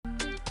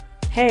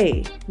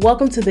Hey,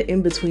 welcome to the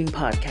In Between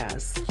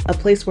podcast, a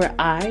place where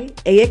I,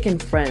 Ayek,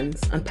 and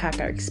friends unpack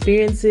our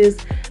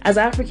experiences as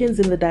Africans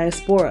in the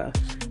diaspora,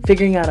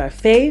 figuring out our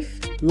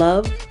faith,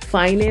 love,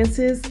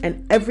 finances,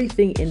 and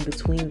everything in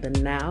between the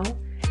now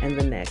and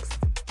the next.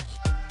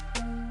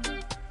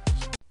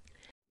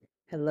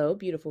 Hello,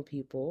 beautiful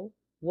people.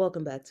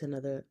 Welcome back to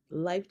another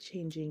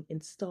life-changing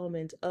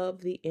installment of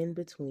the In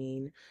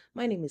Between.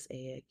 My name is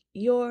Ayek,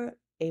 your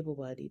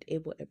able-bodied,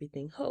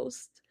 able-everything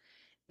host.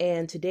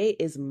 And today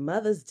is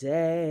Mother's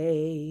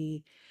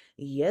Day.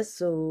 Yes,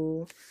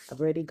 so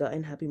I've already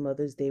gotten happy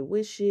Mother's Day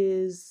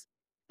wishes.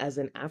 As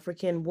an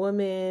African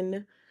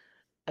woman,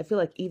 I feel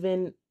like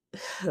even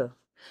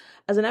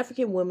as an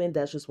African woman,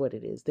 that's just what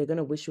it is. They're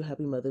gonna wish you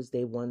happy Mother's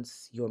Day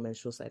once your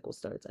menstrual cycle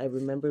starts. I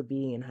remember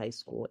being in high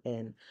school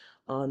and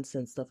aunts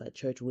and stuff at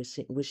church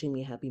wishing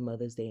me happy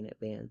Mother's Day in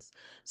advance.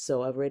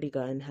 So I've already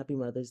gotten happy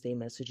Mother's Day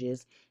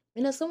messages.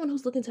 And as someone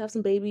who's looking to have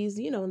some babies,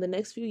 in the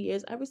next few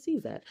years, I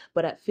received that.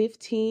 But at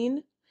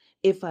 15,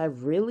 if I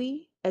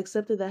really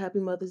accepted that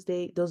happy Mother's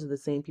Day, those are the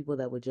same people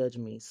that would judge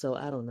me. So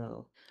I don't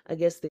know. I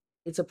guess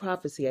it's a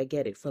prophecy. I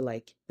get it for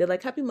they're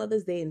like happy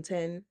Mother's Day in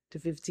 10 to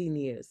 15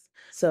 years.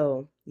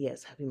 So,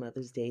 yes, happy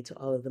Mother's Day to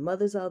all of the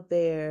mothers out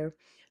there,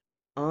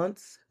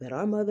 aunts that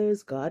are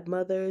mothers,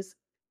 godmothers,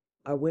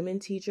 our women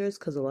teachers,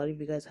 because a lot of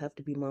you guys have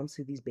to be moms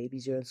to these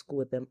babies. You're in school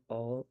with them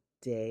all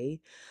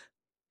day.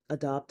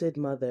 Adopted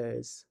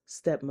mothers,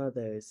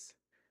 stepmothers,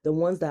 the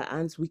ones that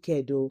aunts we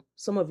care do.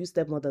 Some of you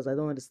stepmothers, I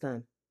don't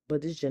understand,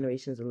 but this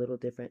generation is a little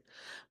different.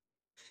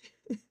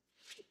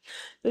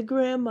 The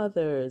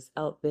grandmothers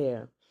out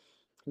there,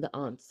 the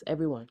aunts,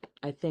 everyone,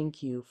 I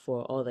thank you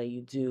for all that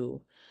you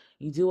do.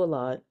 You do a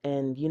lot.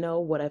 And you know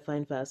what I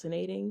find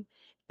fascinating?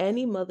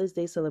 Any Mother's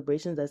Day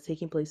celebration that's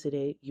taking place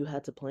today, you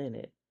had to plan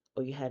it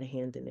or you had a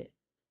hand in it.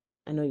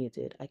 I know you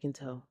did. I can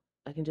tell.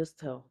 I can just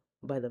tell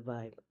by the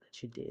vibe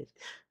that you did.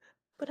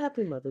 But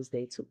happy Mother's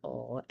Day to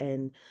all.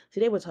 And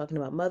today we're talking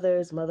about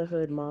mothers,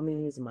 motherhood,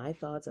 mommies, my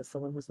thoughts as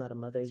someone who's not a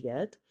mother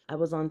yet. I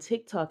was on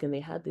TikTok and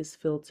they had this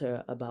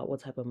filter about what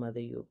type of mother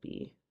you'll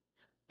be.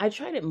 I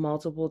tried it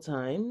multiple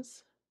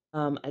times.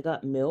 I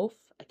got MILF.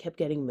 I kept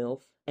getting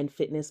MILF and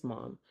fitness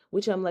mom,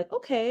 which I'm like,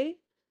 okay,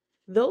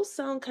 those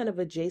sound kind of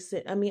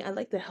adjacent. I mean, I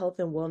like the health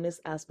and wellness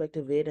aspect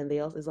of it, and it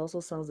also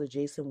sounds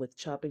adjacent with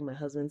chopping my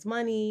husband's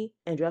money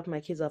and dropping my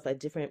kids off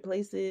at different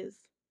places.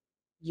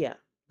 Yeah,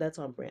 that's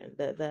on brand.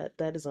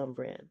 That is on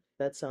brand.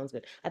 That sounds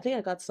good. I think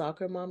I got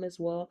soccer mom as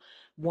well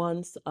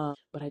once,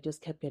 but I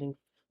just kept getting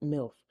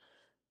MILF,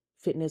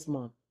 fitness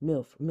mom,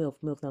 MILF, MILF,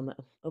 MILF. And I'm like,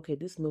 okay,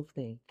 this MILF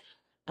thing,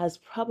 as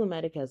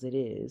problematic as it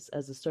is,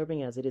 as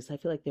disturbing as it is, I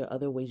feel like there are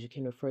other ways you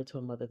can refer to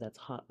a mother that's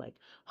hot, like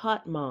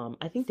hot mom.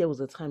 I think there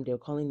was a time they were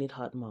calling it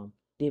hot mom.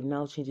 They've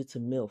now changed it to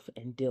MILF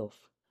and DILF.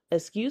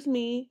 Excuse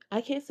me,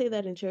 I can't say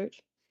that in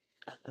church.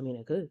 I mean,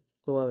 I could,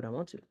 but why would I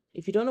want to?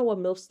 If you don't know what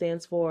MILF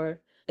stands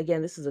for,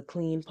 again, this is a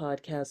clean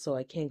podcast, so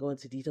I can't go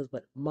into details,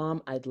 but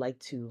mom, I'd like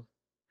to.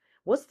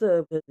 What's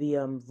the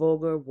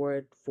vulgar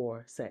word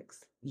for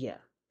sex? Yeah,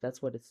 that's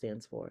what it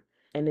stands for.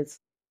 And it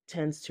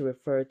tends to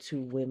refer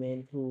to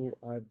women who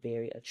are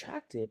very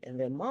attractive and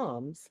their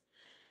moms.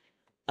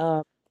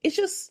 Um, it's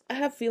just I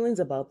have feelings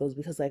about those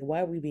because like why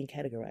are we being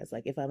categorized?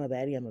 Like if I'm a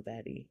baddie, I'm a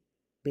baddie,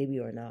 baby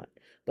or not.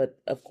 But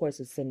of course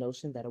it's the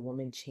notion that a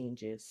woman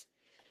changes.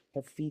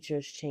 Her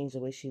features change, the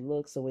way she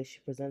looks, the way she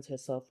presents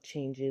herself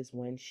changes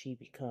when she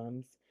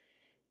becomes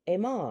a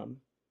mom,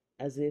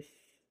 as if,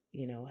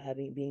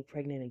 having being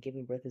pregnant and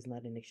giving birth is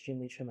not an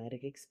extremely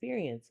traumatic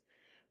experience.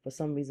 For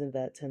some reason,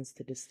 that tends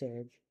to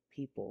disturb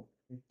people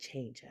and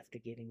change after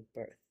giving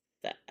birth.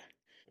 Ah.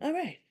 All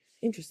right.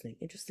 Interesting,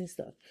 interesting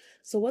stuff.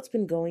 So, what's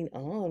been going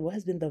on? What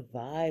has been the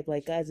vibe?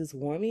 Like, guys, it's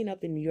warming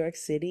up in New York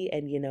City,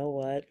 and you know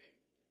what?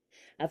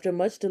 After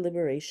much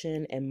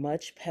deliberation and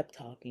much pep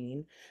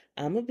talking,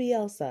 I'm gonna be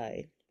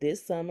outside.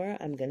 This summer,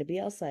 I'm gonna be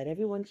outside.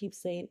 Everyone keeps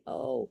saying,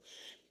 oh,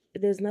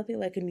 there's nothing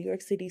like a New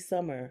York City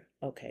summer.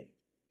 Okay,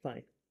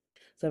 fine.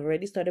 So I've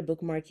already started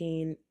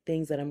bookmarking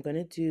things that I'm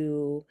gonna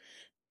do.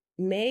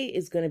 May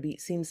is gonna be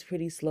seems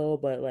pretty slow,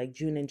 but like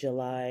June and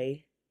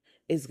July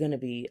is gonna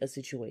be a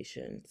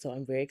situation. So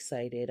I'm very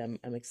excited.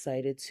 I'm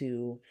excited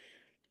to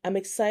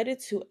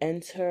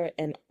enter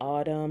an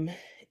autumn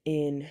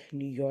in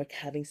New York,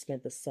 having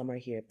spent the summer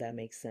here, if that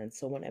makes sense.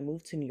 So when I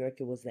moved to New York,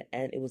 it was the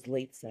end, it was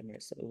late summer,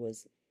 so it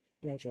was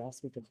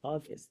last week of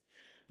August.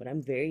 But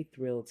I'm very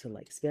thrilled to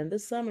like spend the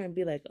summer and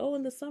be like, oh,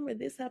 in the summer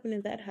this happened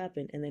and that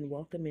happened, and then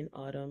welcome in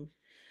autumn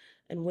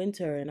and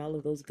winter and all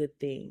of those good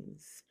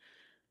things.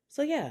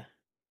 So yeah,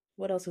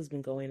 what else has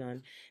been going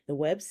on? The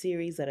web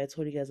series that I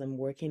told you guys I'm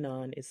working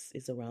on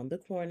is around the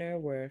corner.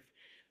 We're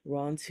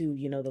on to,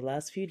 the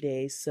last few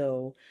days.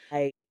 So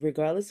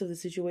regardless of the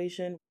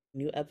situation,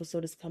 new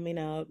episode is coming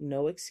out.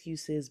 No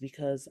excuses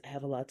because I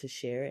have a lot to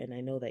share and I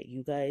know that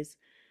you guys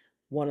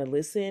want to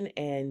listen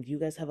and you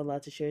guys have a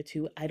lot to share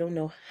too. I don't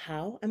know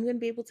how I'm going to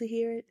be able to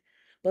hear it,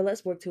 but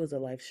let's work towards a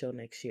live show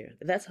next year.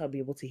 That's how I'll be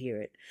able to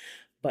hear it.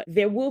 But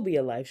there will be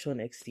a live show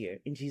next year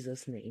in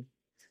Jesus' name.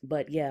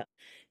 But yeah,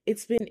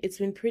 it's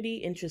been pretty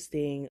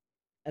interesting.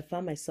 I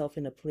found myself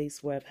in a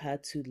place where I've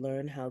had to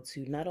learn how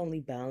to not only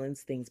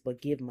balance things,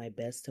 but give my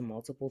best to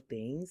multiple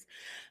things.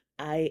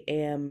 I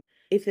am,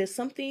 if there's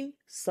something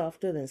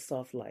softer than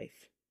soft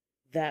life,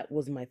 that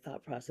was my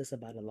thought process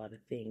about a lot of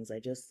things. I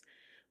just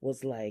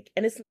was like,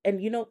 and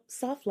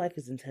soft life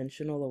is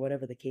intentional or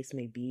whatever the case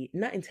may be.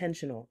 Not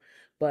intentional,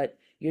 but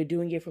you're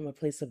doing it from a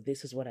place of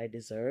this is what I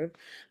deserve.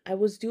 I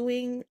was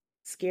doing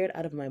scared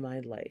out of my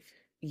mind life.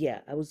 Yeah,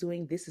 I was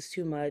doing this is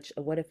too much.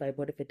 What if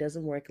it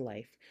doesn't work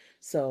life?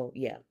 So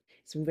yeah,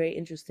 it's been very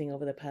interesting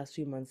over the past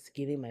few months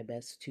giving my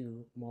best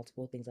to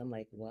multiple things. I'm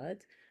like,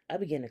 what? I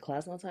begin a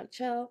class on time.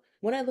 Child,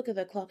 when I look at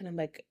the clock and I'm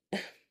like,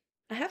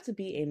 I have to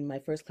be in my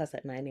first class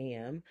at 9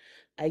 a.m.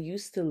 I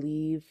used to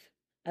leave,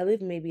 I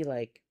live maybe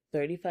like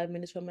 35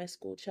 minutes from my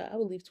school. Child, I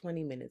would leave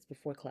 20 minutes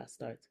before class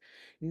starts.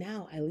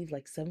 Now I leave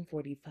like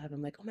 7:45.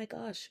 I'm like, oh my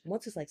gosh.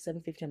 Once it's like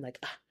 7:50, I'm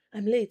like,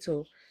 I'm late.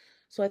 So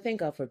I thank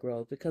God for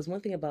growth because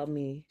one thing about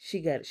me,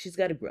 she's got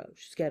to grow.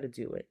 She's got to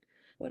do it.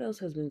 What else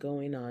has been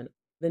going on?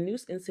 The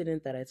news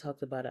incident that I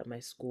talked about at my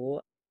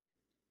school,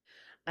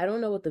 I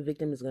don't know what the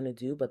victim is going to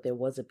do, but there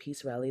was a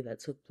peace rally that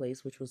took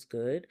place, which was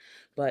good.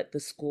 But the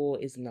school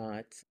is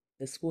not.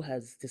 The school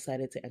has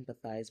decided to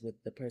empathize with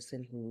the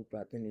person who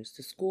brought the news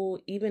to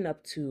school, even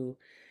up to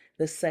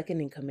the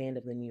second in command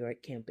of the New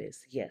York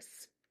campus.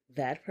 Yes,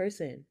 that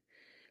person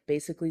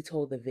basically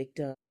told the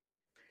victim,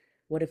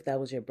 what if that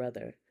was your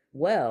brother?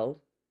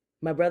 Well,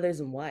 my brother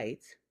isn't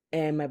white,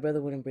 and my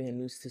brother wouldn't bring a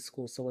noose to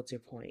school, so what's your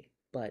point?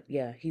 But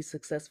yeah, he's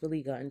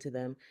successfully gotten to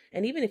them.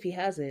 And even if he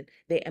hasn't,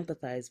 they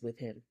empathize with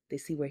him. They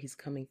see where he's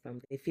coming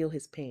from, they feel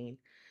his pain.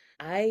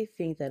 I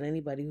think that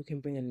anybody who can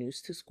bring a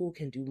noose to school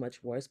can do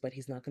much worse, but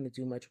he's not going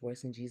to do much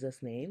worse in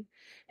Jesus' name.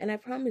 And I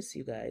promise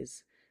you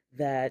guys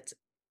that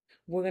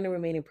we're going to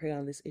remain in prayer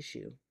on this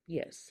issue.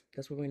 Yes,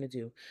 that's what we're going to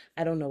do.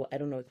 I don't know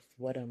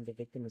what the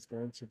victim is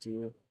going to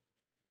do,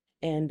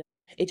 and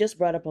it just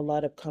brought up a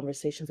lot of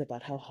conversations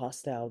about how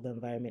hostile the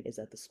environment is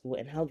at the school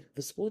and how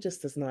the school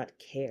just does not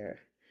care.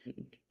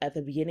 At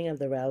the beginning of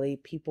the rally,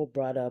 people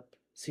brought up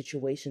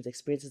situations,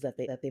 experiences that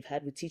they've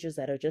had with teachers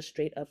that are just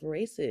straight up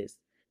racist.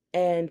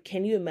 And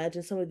can you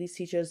imagine some of these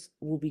teachers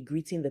will be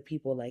greeting the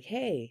people like,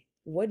 "Hey,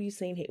 what are you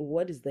saying? Hey,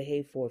 what is the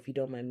hey for, if you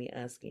don't mind me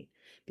asking?"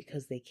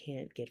 Because they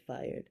can't get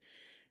fired.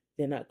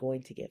 They're not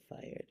going to get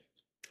fired.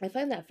 I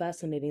find that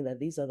fascinating that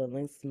these are the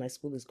lengths my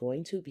school is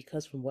going to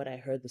because from what I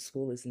heard, the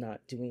school is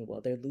not doing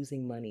well. They're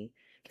losing money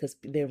because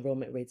their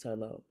enrollment rates are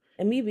low.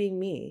 And me being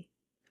me,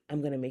 I'm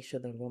going to make sure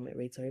the enrollment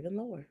rates are even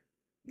lower.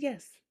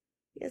 Yes.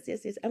 Yes,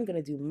 yes, yes. I'm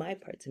going to do my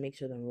part to make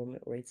sure the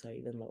enrollment rates are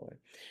even lower.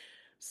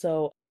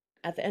 So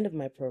at the end of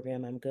my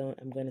program, I'm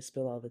going to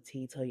spill all the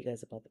tea, tell you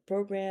guys about the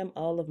program,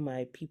 all of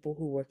my people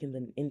who work in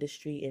the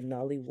industry in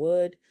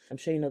Nollywood. I'm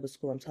sure you know the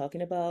school I'm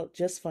talking about.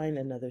 Just find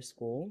another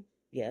school.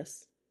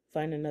 Yes,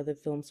 find another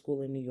film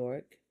school in New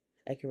York.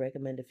 I can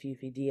recommend a few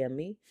if you DM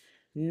me.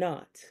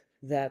 Not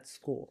that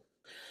school.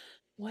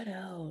 What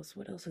else?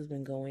 What else has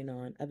been going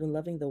on? I've been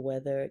loving the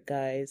weather,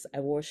 guys. I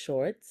wore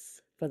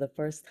shorts for the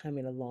first time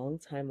in a long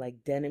time,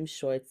 like denim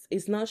shorts.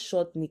 It's not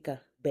short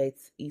nika, but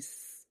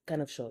it's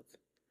kind of short.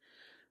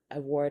 I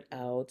wore it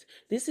out.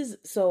 This is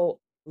so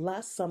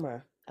last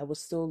summer, I was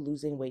still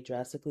losing weight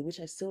drastically, which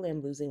I still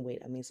am losing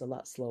weight. I mean, it's a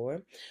lot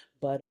slower,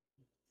 but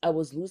I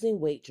was losing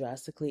weight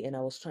drastically and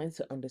I was trying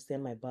to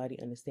understand my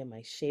body, understand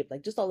my shape,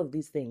 like just all of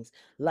these things.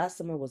 Last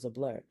summer was a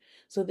blur.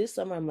 So this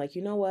summer, I'm like,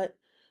 you know what?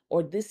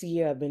 Or this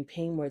year, I've been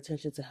paying more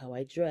attention to how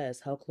I dress,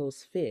 how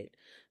clothes fit.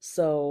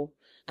 So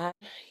I,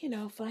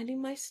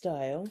 finding my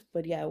style.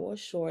 But yeah, I wore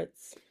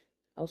shorts.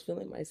 I was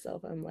feeling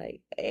myself. I'm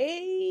like,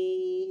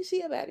 hey,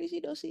 she a baddie. She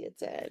knows she a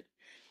 10.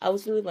 I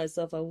was feeling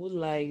myself. I would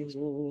like,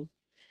 ooh.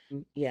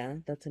 Yeah,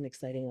 that's an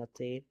exciting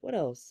update. What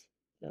else?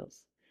 What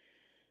else?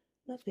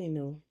 Nothing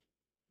new.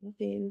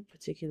 Nothing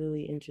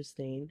particularly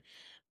interesting.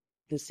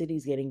 The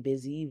city's getting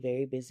busy,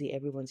 very busy.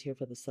 Everyone's here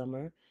for the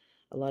summer.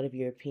 A lot of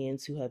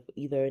Europeans who have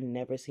either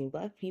never seen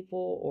Black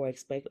people or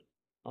expect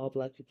all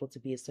Black people to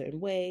be a certain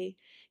way,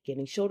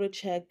 getting shoulder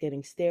checked,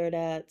 getting stared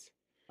at.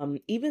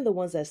 Even the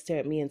ones that stare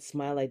at me and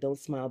smile, I don't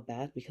smile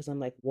back because I'm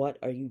like, what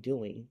are you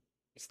doing?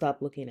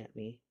 Stop looking at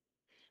me.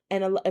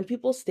 And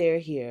people stare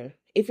here.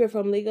 If you're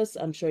from Lagos,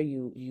 I'm sure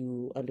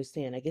you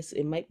understand. I guess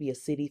it might be a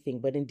city thing,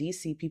 but in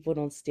DC, people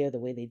don't stare the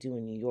way they do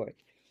in New York.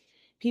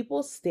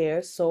 People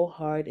stare so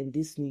hard in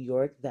this New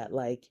York that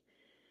like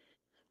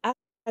I,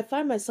 I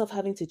find myself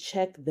having to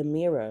check the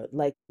mirror,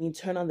 like you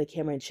turn on the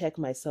camera and check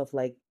myself,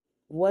 like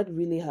what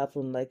really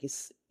happened? Like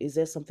is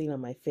there something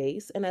on my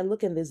face? And I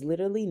look and there's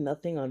literally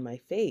nothing on my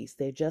face.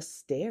 They're just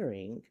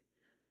staring.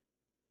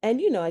 And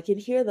I can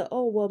hear the,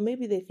 oh, well,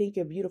 maybe they think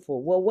you're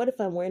beautiful. Well, what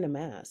if I'm wearing a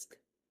mask?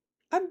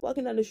 I'm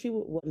walking down the street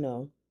with, well,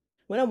 no.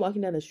 When I'm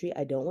walking down the street,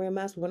 I don't wear a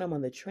mask. When I'm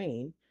on the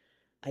train,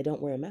 I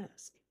don't wear a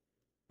mask.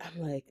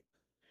 I'm like,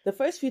 the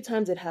first few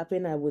times it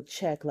happened, I would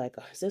check, like,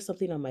 oh, is there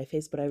something on my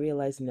face? But I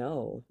realized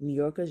no, New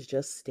Yorkers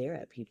just stare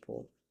at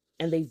people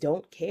and they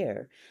don't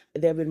care.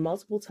 There have been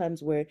multiple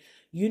times where,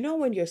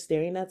 when you're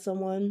staring at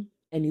someone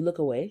and you look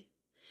away,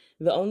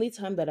 the only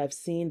time that I've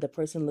seen the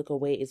person look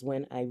away is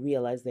when I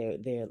realize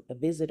they're a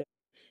visitor.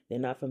 They're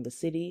not from the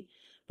city.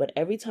 But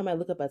every time I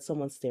look up at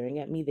someone staring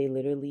at me, they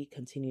literally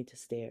continue to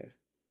stare.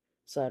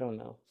 So I don't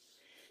know.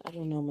 I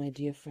don't know, my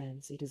dear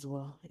friends. It is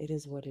well. It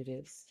is what it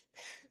is.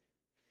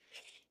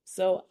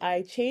 So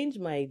I changed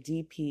my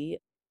DP.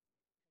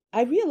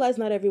 I realize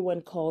not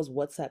everyone calls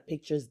WhatsApp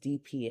pictures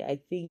DP.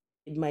 I think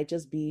it might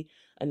just be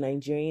a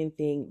Nigerian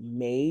thing,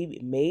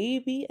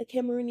 maybe a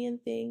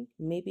Cameroonian thing,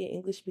 maybe an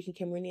English speaking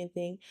Cameroonian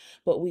thing,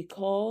 but we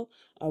call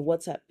our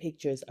WhatsApp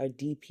pictures our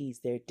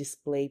DPs. They're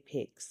display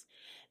pics.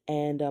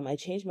 And I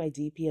changed my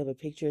DP of a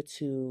picture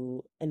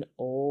to an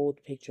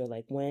old picture,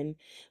 like when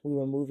we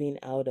were moving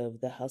out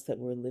of the house that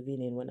we were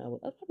living in when I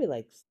was probably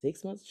like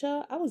 6 months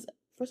child.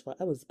 First of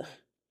all,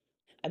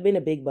 I've been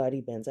a big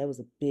body Benz. I was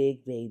a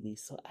big baby,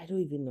 so I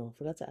don't even know. I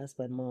forgot to ask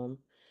my mom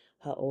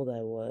how old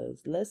I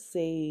was. Let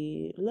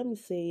me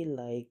say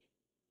like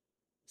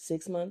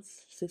 6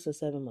 months, 6 or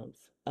 7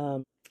 months.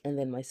 And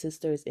then my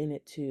sister is in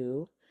it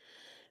too.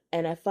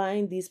 And I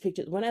find these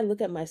pictures when I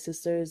look at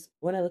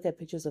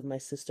pictures of my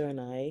sister and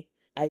I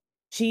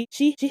she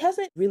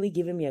hasn't really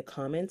given me a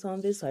comment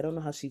on this, so I don't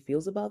know how she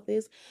feels about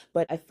this,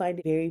 but I find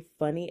it very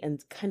funny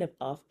and kind of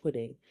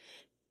off-putting.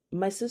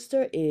 My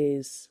sister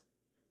is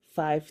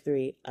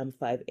 5'3", I'm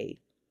 5'8".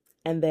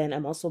 And then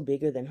I'm also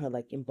bigger than her,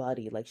 like in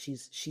body. Like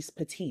she's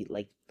petite,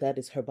 like that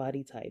is her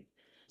body type.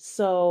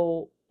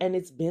 So, and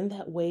it's been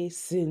that way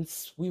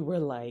since I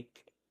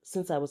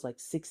was like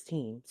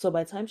 16. So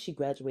by the time she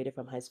graduated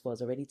from high school, I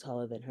was already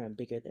taller than her and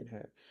bigger than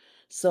her.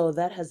 So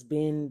that has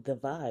been the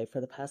vibe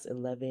for the past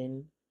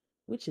 11,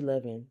 which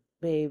 11?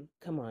 Babe,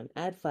 come on,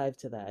 add 5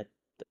 to that.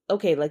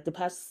 Okay, like the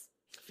past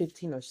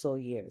 15 or so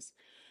years.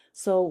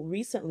 So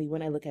recently,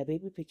 when I look at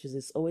baby pictures,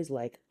 it's always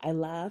like I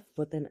laugh,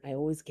 but then I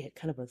always get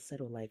kind of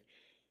unsettled. Like,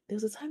 there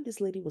was a time this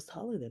lady was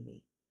taller than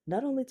me.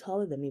 Not only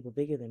taller than me, but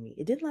bigger than me.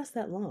 It didn't last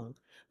that long,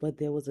 but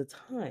there was a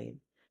time.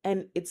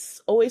 And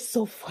it's always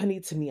so funny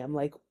to me. I'm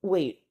like,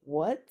 wait,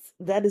 what?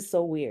 That is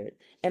so weird.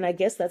 And I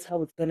guess that's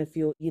how it's going to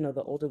feel,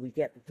 the older we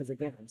get, because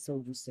again, I'm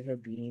so used to her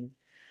being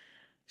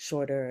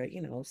shorter,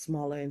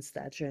 smaller in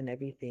stature and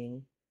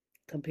everything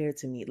compared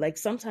to me. Like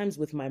sometimes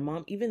with my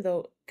mom, even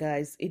though,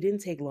 guys, it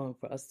didn't take long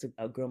for us to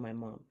outgrow my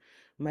mom.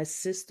 My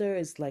sister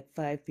is like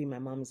 5'3". My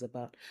mom is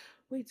about,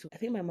 wait, I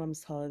think my mom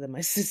is taller than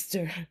my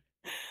sister.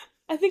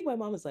 I think my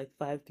mom is like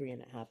 5'3"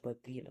 and a half,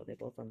 but they're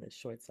both on the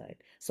short side.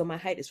 So my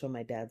height is from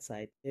my dad's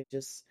side.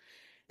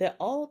 They're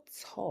all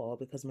tall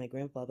because my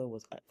grandfather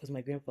was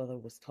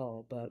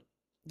tall, but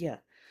yeah.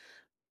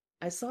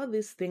 I saw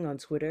this thing on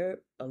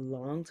Twitter a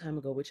long time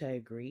ago, which I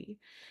agree.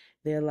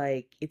 They're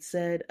like, it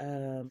said,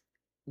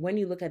 when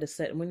you look at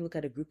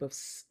a group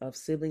of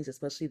siblings,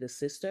 especially the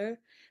sister,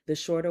 the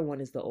shorter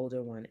one is the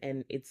older one,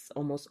 and it's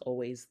almost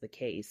always the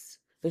case.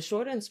 The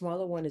shorter and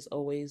smaller one is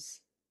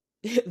always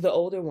the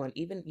older one.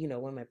 Even,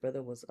 when my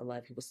brother was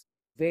alive, he was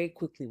very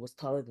quickly was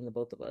taller than the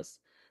both of us.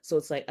 So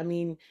it's like, I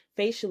mean,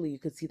 facially you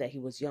could see that he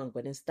was young,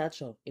 but in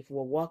stature, if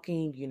we're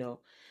walking,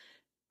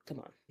 come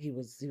on, he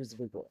was a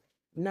big boy.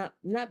 Not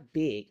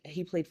big.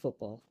 He played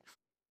football.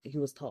 He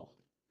was tall.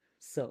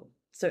 So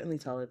certainly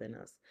taller than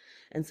us.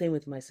 And same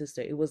with my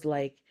sister. It was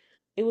like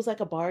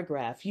a bar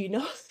graph,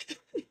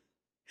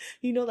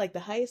 like the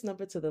highest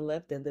number to the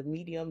left, then the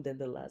medium, then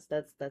the last.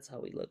 That's how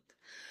we looked.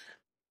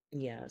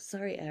 Yeah,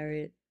 sorry,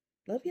 Arid.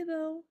 Love you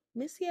though.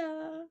 Miss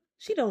ya.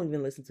 She don't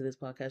even listen to this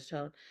podcast,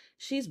 child.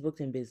 She's booked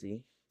and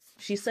busy.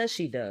 She says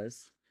she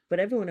does, but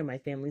everyone in my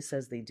family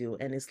says they do.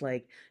 And it's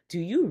like, do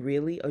you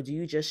really, or do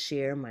you just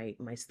share my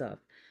stuff?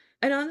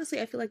 And honestly,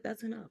 I feel like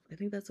that's enough. I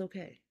think that's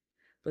okay.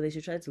 But they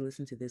should try to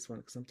listen to this one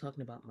because I'm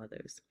talking about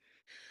mothers.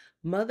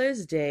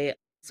 Mother's Day.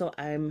 So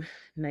I'm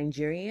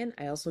Nigerian.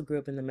 I also grew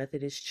up in the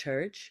Methodist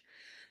Church.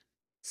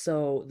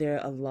 So there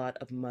are a lot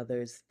of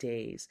Mother's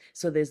Days.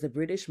 So there's the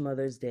British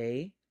Mother's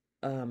Day.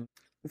 Um,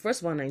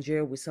 First of all, in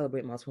Nigeria, we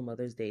celebrate multiple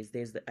Mother's Days.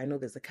 I know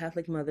there's a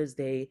Catholic Mother's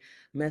Day,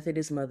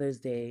 Methodist Mother's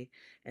Day,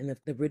 and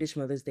the British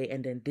Mother's Day,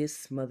 and then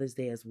this Mother's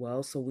Day as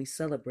well. So we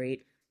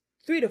celebrate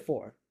three to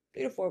four,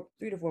 3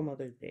 to 4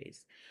 Mother's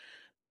Days.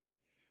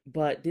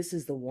 But this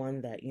is the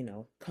one that,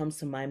 comes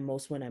to mind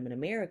most when I'm in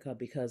America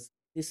because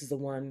this is the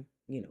one,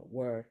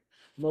 we're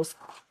most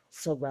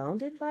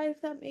surrounded by,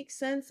 if that makes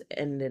sense.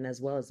 And then as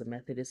well as the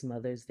Methodist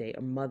Mother's Day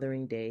or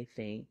Mothering Day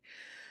thing.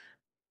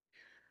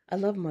 I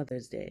love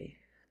Mother's Day.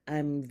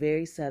 I'm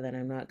very sad that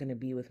I'm not going to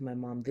be with my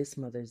mom this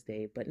Mother's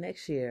Day, but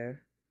next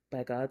year,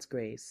 by God's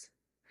grace,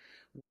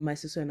 my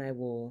sister and I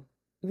will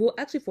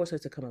actually force her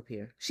to come up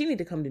here. She need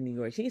to come to New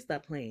York. She needs to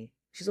stop playing.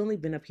 She's only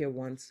been up here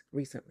once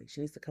recently.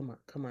 She needs to come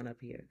on up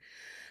here.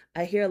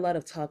 I hear a lot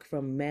of talk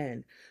from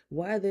men.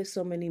 Why are there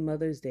so many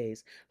Mother's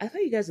Days? I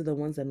thought you guys are the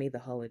ones that made the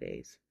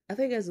holidays. I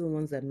thought you guys are the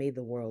ones that made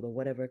the world or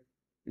whatever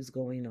is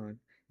going on.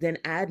 Then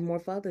add more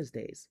Father's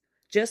Days.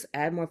 Just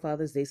add more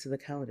Father's Days to the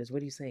calendars.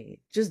 What are you saying?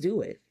 Just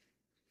do it.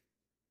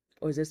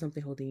 Or is there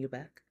something holding you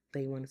back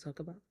that you want to talk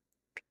about?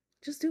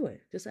 Just do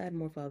it. Just add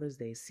more Father's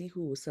Days. See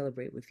who will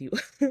celebrate with you.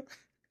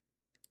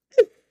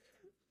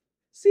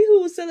 See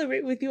who will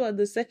celebrate with you on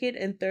the second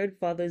and third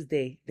Father's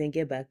Day. Then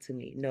get back to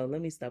me. No,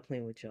 let me stop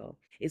playing with y'all.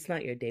 It's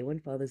not your day. When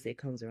Father's Day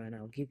comes around,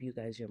 I'll give you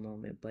guys your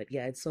moment. But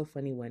yeah, it's so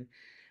funny when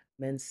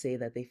men say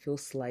that they feel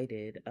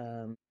slighted.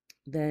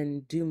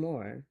 Then do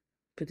more.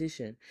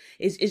 Petition.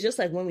 It's just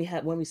like when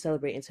we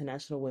celebrate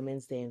International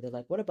Women's Day and they're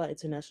like, what about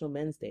International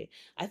Men's Day?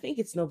 I think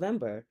it's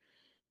November.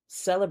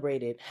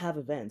 Celebrate it, have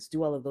events,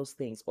 do all of those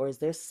things. Or is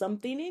there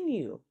something in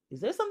you? Is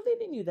there something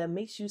in you that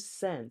makes you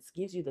sense,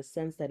 gives you the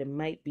sense that it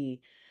might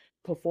be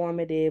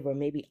performative or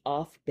maybe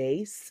off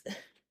base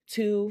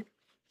to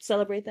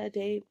celebrate that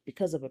day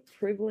because of a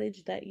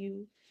privilege that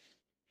you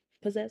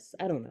possess?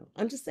 I don't know.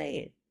 I'm just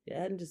saying.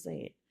 Yeah, I'm just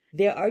saying.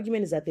 Their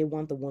argument is that they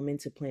want the woman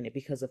to plan it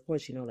because, of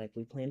course, like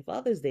we plan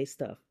Father's Day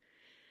stuff.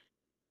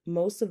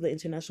 Most of the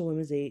International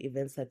Women's Day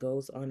events that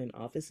goes on in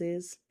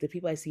offices, the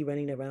people I see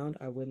running around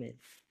are women.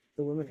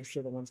 The women are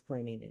still the ones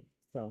planning it.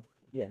 So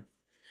yeah,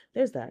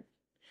 there's that.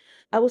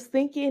 I was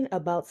thinking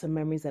about some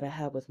memories that I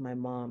have with my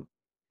mom.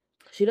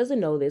 She doesn't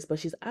know this, but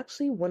she's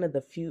one of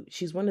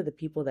the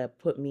people that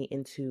put me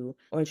into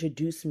or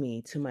introduced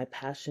me to my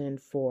passion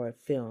for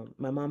film.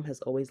 My mom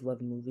has always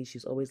loved movies.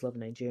 She's always loved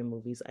Nigerian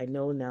movies. I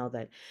know now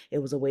that it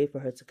was a way for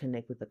her to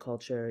connect with the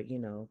culture.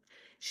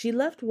 She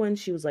left when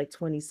she was like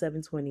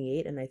 27,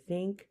 28, and I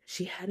think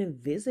she had not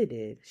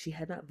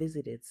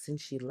visited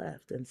since she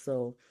left. And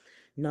so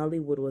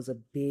Nollywood was a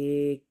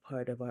big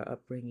part of our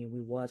upbringing.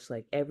 We watched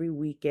like every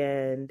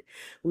weekend.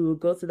 We would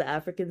go to the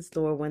African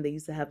store when they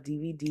used to have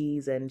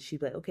DVDs, and she'd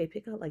be like, okay,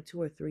 pick out like two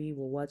or three.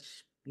 We'll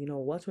watch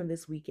one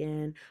this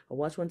weekend or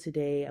watch one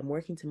today. I'm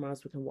working tomorrow,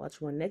 so we can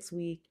watch one next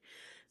week.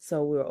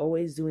 So we were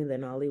always doing the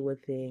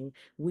Nollywood thing.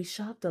 We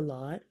shopped a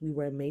lot. We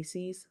were at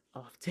Macy's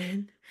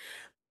often.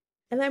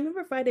 And I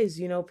remember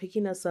Fridays,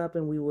 picking us up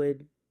and we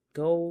would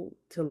go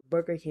to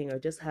Burger King or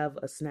just have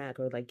a snack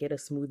or like get a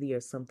smoothie or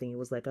something. It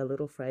was like a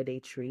little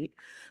Friday treat.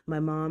 My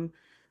mom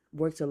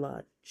worked a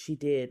lot. She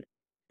did.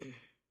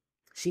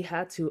 She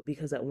had to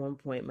because at one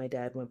point my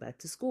dad went back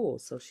to school,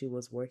 so she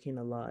was working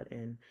a lot.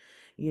 And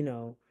you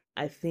know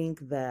I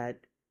think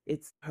that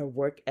it's her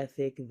work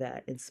ethic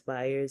that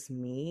inspires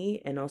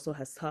me and also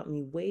has taught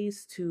me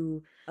ways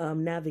to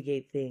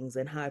navigate things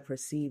and how I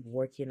perceive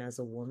working as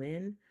a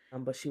woman.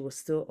 But she was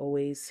still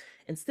always,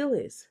 and still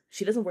is,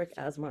 she doesn't work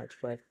as much,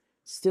 but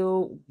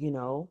still,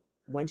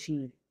 when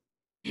she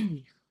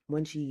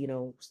when she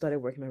started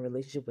working on a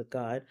relationship with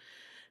God,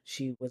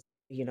 she was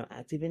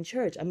active in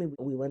church. I mean,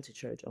 we went to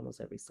church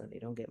almost every Sunday,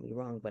 don't get me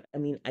wrong, but I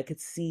mean, I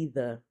could see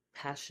the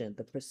passion,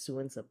 the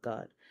pursuance of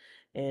God.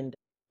 And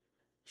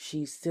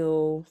she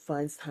still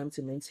finds time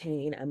to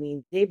maintain. I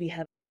mean, they be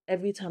have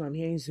every time I'm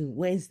hearing Zoom,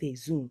 Wednesday,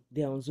 Zoom,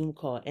 they're on Zoom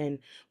call. And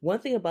one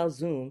thing about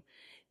Zoom,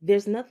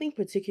 there's nothing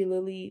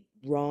particularly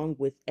wrong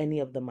with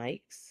any of the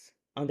mics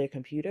on their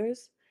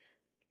computers.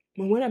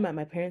 When I'm at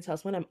my parents'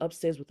 house, when I'm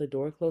upstairs with the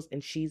door closed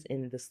and she's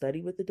in the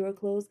study with the door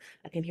closed,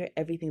 I can hear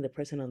everything the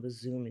person on the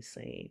Zoom is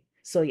saying.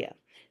 So yeah,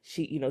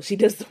 she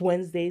does the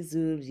Wednesday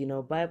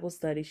Zooms, Bible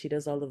study. She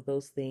does all of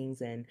those things,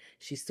 and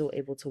she's still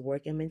able to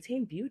work and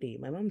maintain beauty.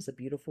 My mom's a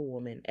beautiful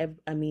woman.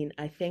 I mean,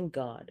 I thank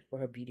God for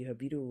her beauty. Her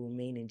beauty will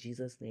remain in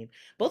Jesus' name.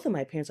 Both of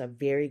my parents are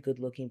very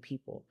good-looking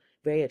people,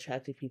 very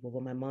attractive people,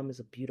 but my mom is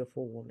a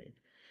beautiful woman.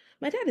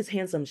 My dad is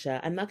handsome, Sha.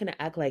 I'm not gonna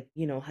act like,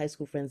 high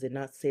school friends did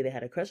not say they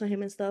had a crush on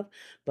him and stuff,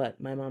 but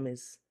my mom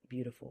is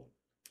beautiful.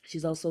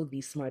 She's also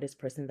the smartest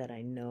person that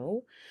I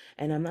know.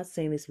 And I'm not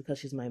saying this because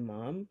she's my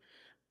mom.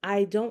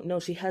 I don't know.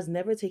 She has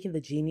never taken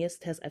the genius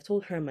test. I've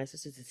told her and my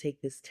sister to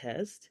take this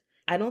test.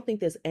 I don't think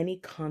there's any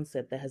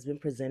concept that has been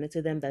presented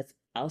to them that's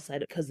outside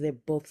because they're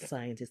both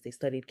scientists. They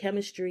studied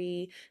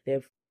chemistry,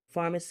 they're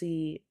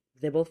pharmacy,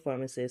 they're both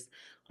pharmacists,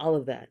 all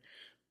of that.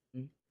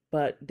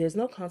 But there's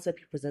no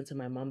concept you present to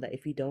my mom that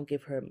if you don't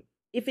give her,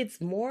 if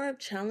it's more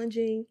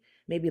challenging,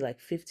 maybe like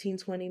 15,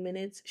 20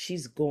 minutes,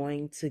 she's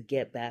going to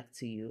get back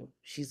to you.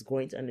 She's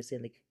going to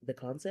understand the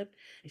concept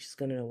and she's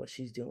going to know what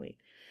she's doing.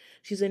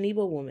 She's an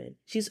Igbo woman.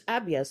 She's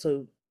Abia.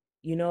 So,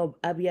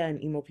 Abia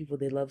and Imo people,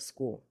 they love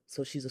school.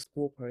 So she's a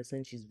school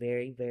person. She's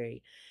very,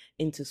 very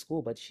into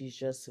school, but she's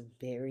just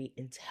very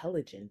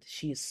intelligent.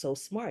 She is so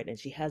smart and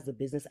she has the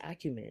business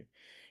acumen.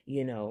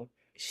 You know,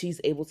 she's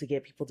able to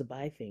get people to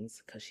buy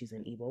things because she's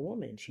an Igbo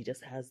woman. She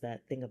just has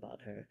that thing about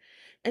her.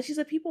 And she's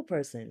a people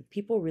person.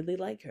 People really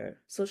like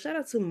her. So shout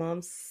out to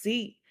Mom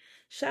C.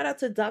 Shout out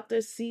to Dr.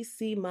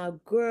 CC, my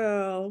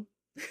girl.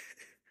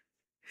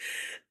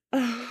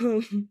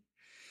 um,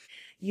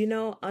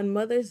 on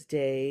Mother's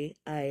Day,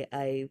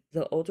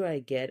 the older I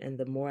get and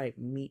the more I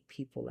meet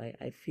people,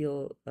 I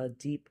feel a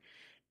deep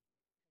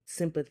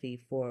sympathy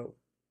for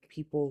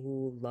people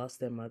who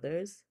lost their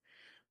mothers.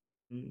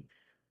 Mm,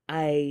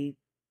 I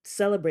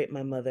celebrate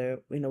my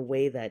mother in a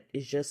way that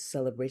is just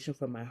celebration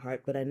from my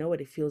heart, but I know what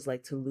it feels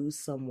like to lose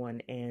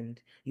someone and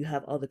you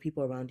have all the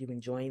people around you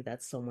enjoying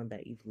that someone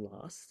that you've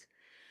lost.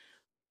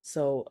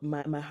 So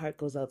my heart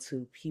goes out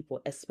to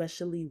people,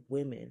 especially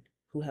women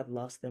who have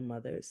lost their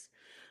mothers.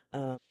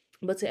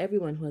 But to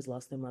everyone who has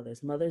lost their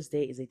mothers, Mother's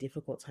Day is a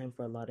difficult time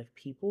for a lot of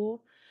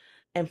people.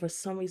 And for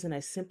some reason, I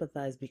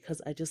sympathize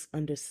because I just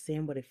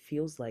understand what it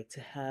feels like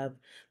to have.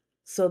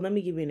 So let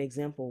me give you an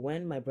example.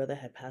 When my brother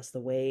had passed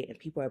away and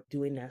people are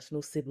doing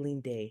National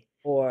Sibling Day,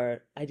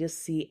 or I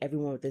just see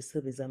everyone with their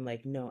siblings, I'm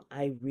like, no,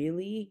 I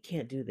really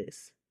can't do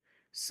this.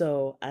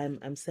 So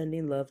I'm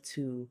sending love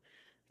to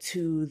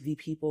the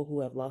people who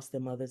have lost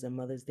their mothers, and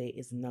Mother's Day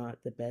is not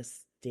the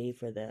best day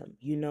for them.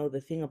 You know,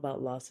 the thing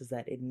about loss is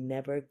that it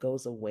never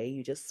goes away.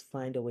 You just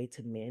find a way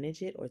to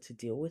manage it or to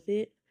deal with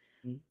it.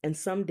 And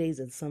some days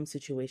and some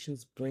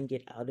situations bring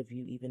it out of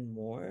you even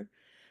more.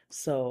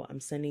 So I'm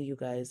sending you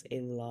guys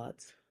a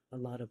lot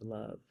of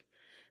love.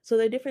 So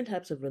there are different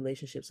types of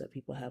relationships that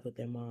people have with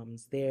their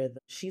moms.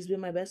 She's been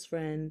my best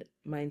friend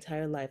my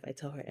entire life. I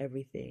tell her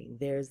everything.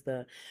 There's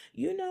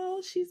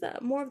she's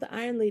more of the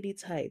Iron Lady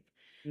type.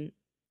 Mm,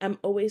 I'm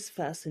always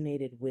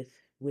fascinated with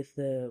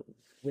the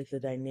with the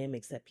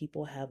dynamics that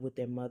people have with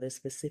their mothers,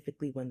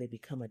 specifically when they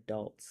become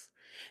adults,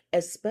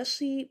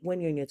 especially when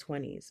you're in your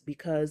 20s,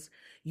 because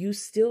you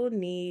still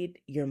need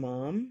your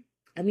mom.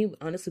 I mean,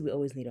 honestly, we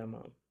always need our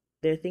mom.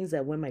 There are things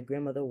that when my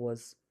grandmother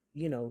was,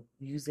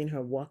 using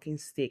her walking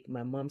stick,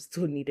 my mom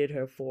still needed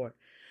her for.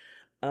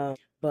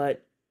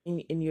 But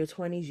in your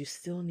 20s, you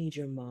still need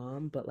your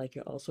mom, but like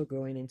you're also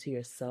growing into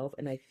yourself.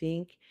 And I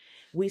think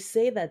we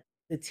say that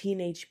the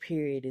teenage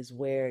period is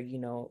where,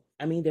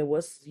 I mean, there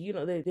was,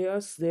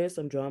 there's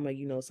some drama,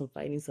 some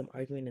fighting, some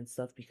arguing and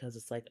stuff because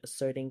it's like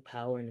asserting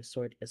power and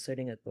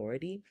asserting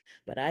authority.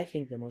 But I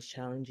think the most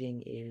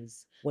challenging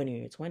is when you're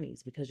in your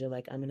 20s because you're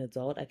like, I'm an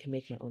adult, I can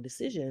make my own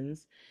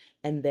decisions.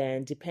 And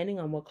then depending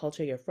on what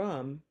culture you're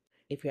from,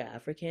 if you're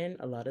African,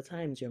 a lot of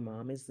times your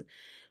mom is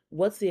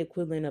what's the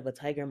equivalent of a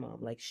tiger mom?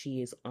 Like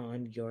she is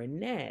on your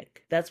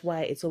neck. That's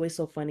why it's always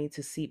so funny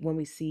to see when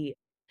we see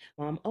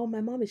mom, oh,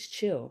 my mom is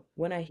chill.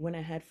 When I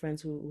had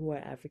friends who are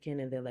African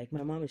and they're like,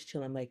 my mom is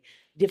chill. I'm like,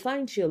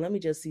 define chill. Let me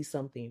just see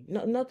something.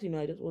 No, nothing.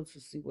 I just want to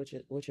see what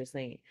you're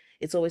saying.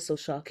 It's always so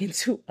shocking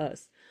to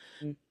us.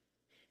 Mm.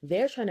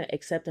 They're trying to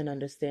accept and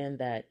understand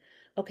that,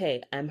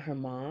 okay, I'm her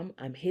mom,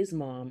 I'm his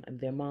mom, I'm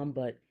their mom,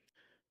 but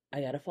I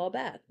gotta fall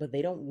back, but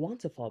they don't want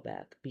to fall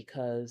back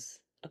because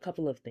a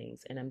couple of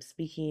things, and I'm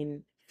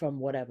speaking from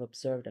what I've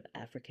observed of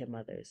African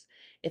mothers.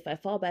 If I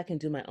fall back and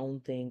do my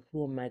own thing,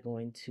 who am I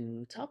going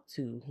to talk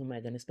to? Who am I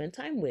going to spend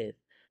time with?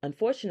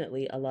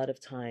 Unfortunately, a lot of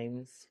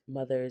times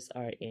mothers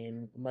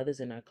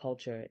in our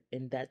culture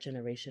in that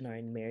generation are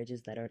in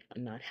marriages that are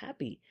not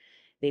happy.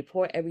 They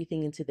pour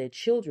everything into their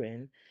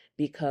children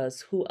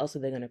because who else are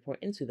they going to pour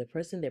into? The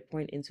person they're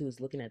pouring into is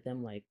looking at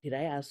them like, did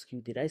I ask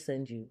you? Did I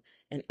send you?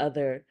 And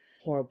other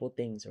horrible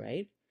things,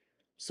 right?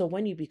 So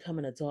when you become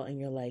an adult and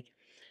you're like,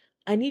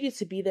 I need you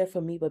to be there for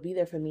me, but be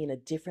there for me in a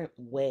different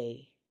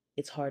way,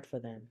 it's hard for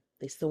them.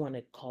 They still want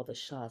to call the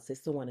shots, they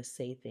still want to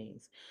say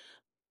things.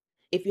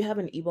 If you have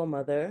an evil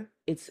mother,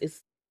 it's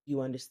you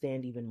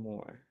understand even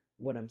more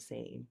what I'm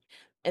saying.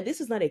 And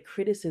this is not a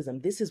criticism.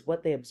 This is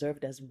what they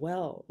observed as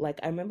well. Like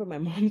I remember my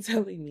mom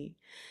telling me,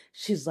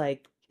 she's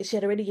like, she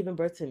had already given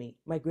birth to me.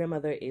 My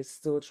grandmother is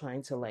still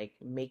trying to like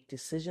make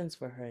decisions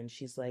for her. And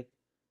she's like,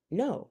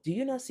 no, do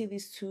you not see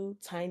these two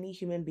tiny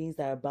human beings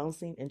that are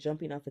bouncing and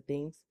jumping off of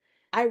things?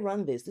 I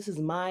run this. This is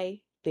my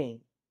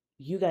thing.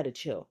 You got to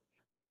chill.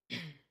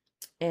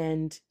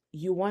 And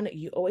you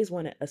always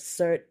want to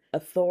assert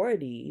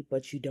authority,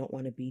 but you don't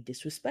want to be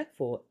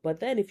disrespectful. But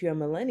then if you're a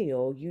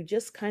millennial, you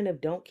just kind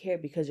of don't care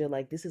because you're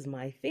like, this is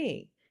my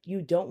thing.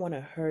 You don't want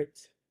to hurt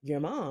your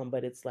mom,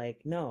 but it's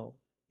like, no,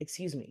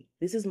 excuse me,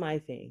 this is my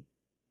thing.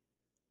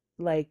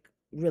 Like,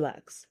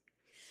 relax.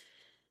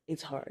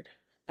 It's hard.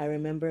 I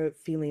remember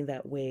feeling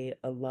that way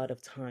a lot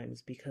of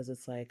times because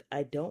it's like,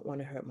 I don't want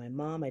to hurt my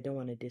mom. I don't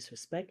want to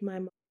disrespect my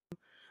mom.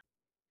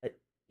 But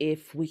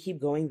if we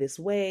keep going this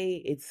way,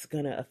 it's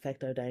going to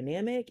affect our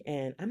dynamic.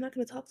 And I'm not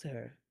going to talk to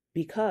her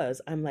because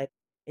I'm like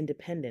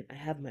independent. I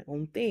have my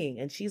own thing.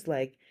 And she's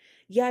like,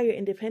 yeah, you're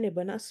independent,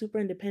 but not super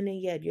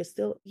independent yet. You're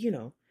still,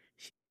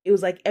 it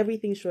was like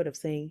everything short of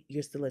saying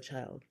you're still a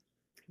child.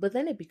 But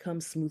then it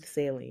becomes smooth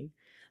sailing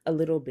a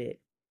little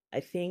bit. I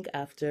think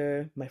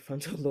after my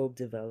frontal lobe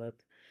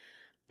developed,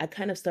 I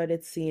kind of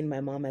started seeing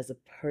my mom as a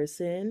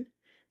person.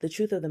 The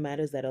truth of the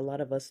matter is that a lot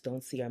of us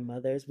don't see our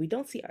mothers. We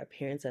don't see our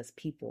parents as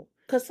people.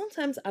 Because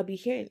sometimes I'll be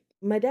hearing,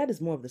 my dad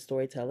is more of the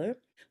storyteller,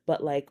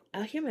 but like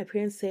I'll hear my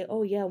parents say,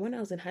 oh yeah, when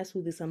I was in high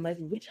school, this, I'm like,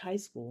 which high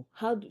school?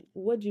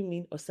 What do you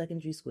mean? Or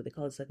secondary school? They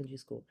call it secondary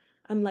school.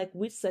 I'm like,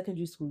 which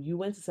secondary school? You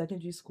went to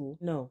secondary school?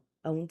 No,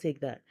 I won't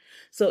take that.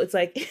 So it's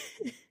like,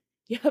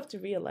 you have to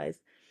realize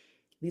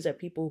these are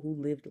people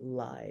who lived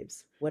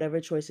lives.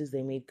 Whatever choices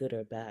they made, good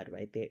or bad,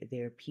 right?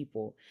 They're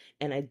people.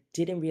 And I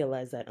didn't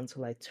realize that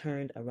until I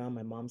turned around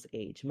my mom's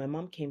age. My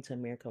mom came to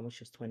America when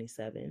she was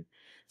 27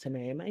 to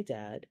marry my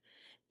dad.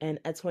 And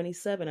at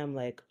 27, I'm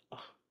like,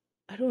 oh,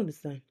 I don't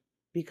understand.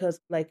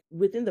 Because like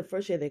within the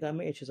first year they got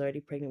married, she was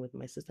already pregnant with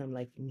my sister. I'm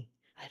like,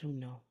 I don't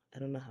know. I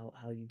don't know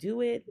how you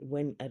do it.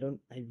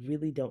 I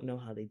really don't know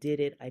how they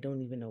did it. I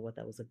don't even know what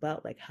that was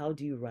about. Like, how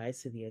do you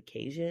rise to the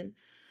occasion?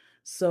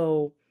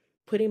 So,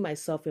 putting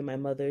myself in my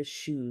mother's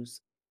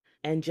shoes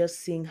and just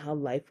seeing how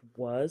life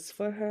was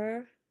for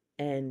her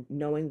And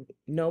knowing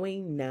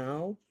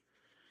now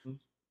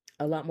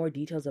a lot more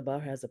details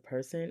about her as a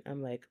person,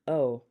 I'm like,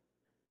 oh,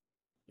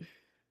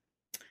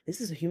 this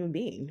is a human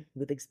being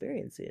with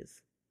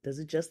experiences. Does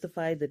it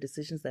justify the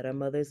decisions that our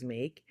mothers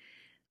make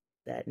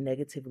that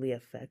negatively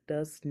affect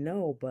us?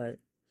 No, but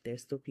they're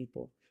still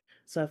people.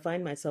 So I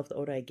find myself, the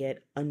older I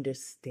get,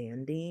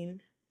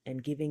 understanding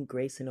and giving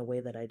grace in a way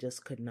that I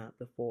just could not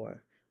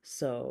before.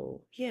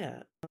 So,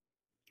 yeah,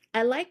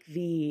 I like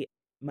the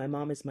my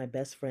mom is my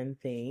best friend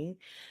thing.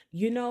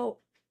 You know,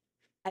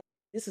 I,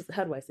 this is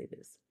how do I say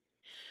this?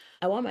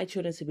 I want my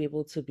children to be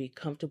able to be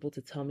comfortable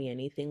to tell me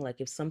anything.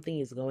 Like if something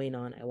is going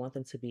on, I want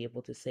them to be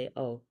able to say,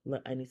 "Oh,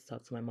 look, I need to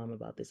talk to my mom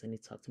about this. I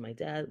need to talk to my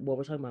dad." Well,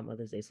 we're talking about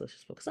Mother's Day, so let's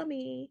just focus on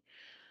me.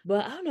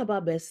 But I don't know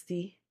about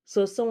bestie.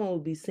 So someone will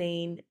be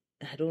saying,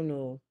 I don't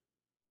know.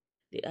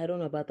 I don't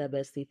know about that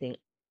bestie thing.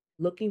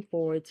 Looking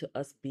forward to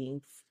us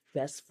being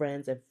best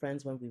friends and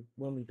friends when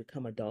we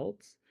become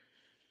adults.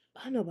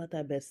 I don't know about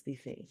that bestie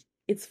thing.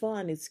 It's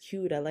fun, it's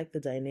cute. I like the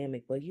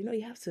dynamic, but you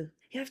have to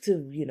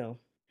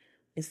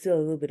instill a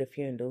little bit of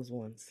fear in those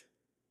ones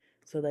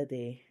so that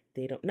they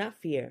don't not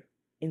fear,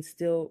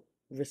 instill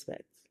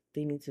respect.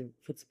 They need to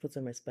put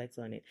some respect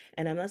on it.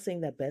 And I'm not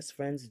saying that best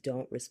friends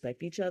don't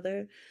respect each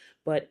other,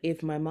 but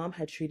if my mom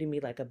had treated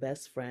me like a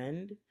best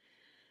friend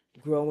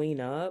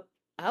growing up,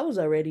 I was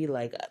already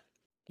like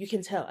you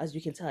can tell, as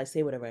you can tell, I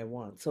say whatever I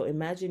want. So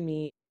imagine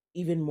me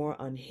even more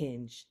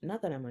unhinged.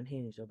 Not that I'm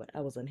unhinged, though, but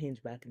I was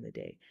unhinged back in the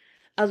day.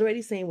 I was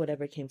already saying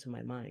whatever came to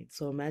my mind.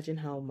 So imagine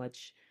how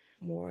much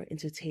more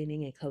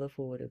entertaining and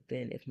colorful would have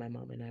been if my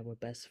mom and I were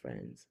best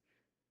friends.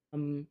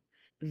 Um,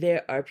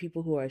 there are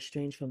people who are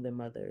estranged from their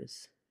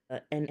mothers,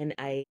 and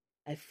I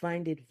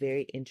find it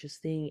very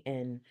interesting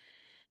and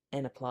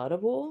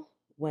applaudable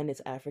when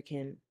it's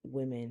African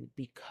women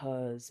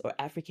because or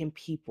African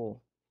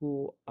people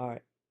who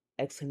are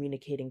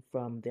excommunicating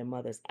from their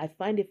mothers. I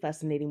find it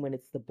fascinating when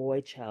it's the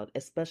boy child,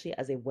 especially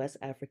as a West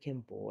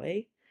African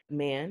boy.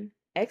 Man,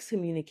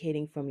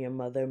 excommunicating from your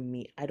mother,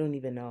 me, I don't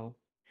even know.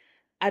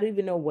 I don't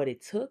even know what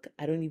it took.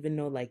 I don't even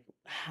know like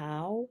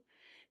how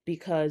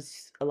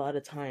because a lot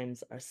of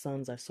times our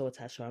sons are so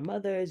attached to our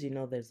mothers,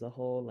 there's the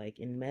whole like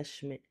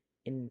enmeshment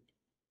in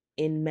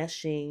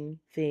enmeshing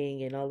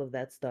thing and all of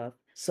that stuff.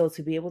 So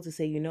to be able to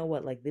say, you know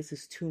what, like this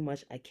is too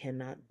much, I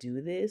cannot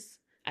do this.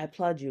 I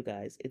applaud you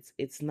guys.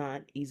 It's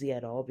not easy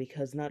at all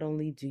because not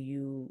only do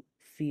you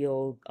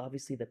feel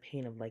obviously the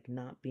pain of like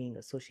not being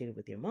associated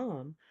with your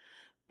mom,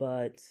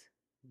 but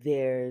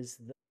there's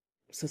the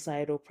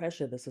societal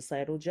pressure, the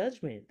societal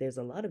judgment. There's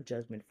a lot of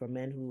judgment for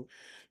men who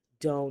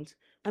don't.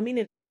 I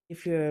mean,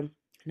 if you're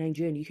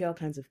Nigerian, you hear all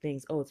kinds of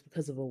things. Oh, it's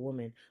because of a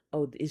woman.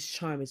 Oh, it's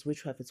charm, it's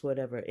witchcraft, it's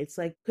whatever. It's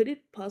like, could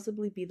it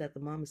possibly be that the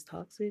mom is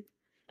toxic?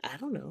 I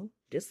don't know.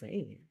 Just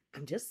saying.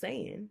 I'm just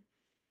saying.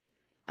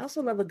 I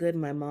also love a good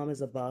my mom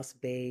is a boss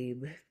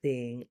babe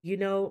thing.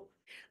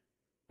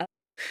 I,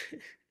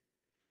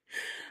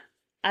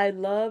 I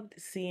loved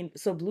seeing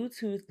the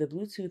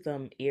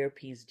Bluetooth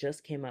earpiece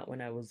just came out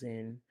when I was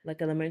in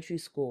like elementary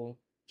school.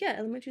 Yeah,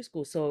 elementary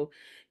school. So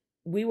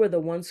we were the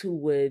ones who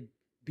would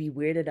be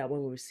weirded out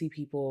when we would see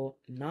people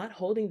not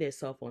holding their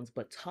cell phones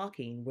but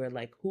talking. We're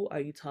like, who are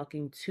you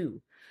talking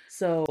to?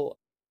 So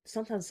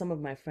sometimes some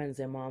of my friends,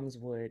 their moms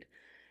would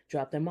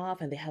drop them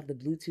off and they have the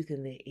Bluetooth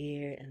in their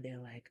ear and they're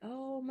like,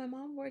 oh, my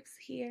mom works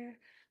here.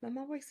 My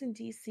mom works in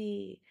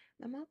DC.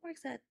 My mom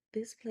works at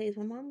this place.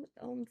 My mom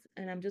owns,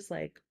 and I'm just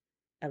like,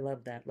 I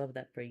love that. Love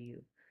that for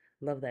you.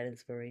 Love that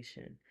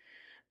inspiration.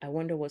 I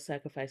wonder what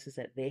sacrifices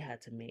that they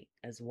had to make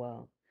as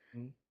well.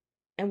 Mm.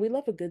 And we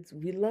love a good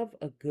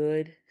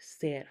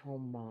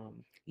stay-at-home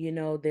mom.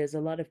 There's a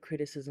lot of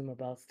criticism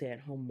about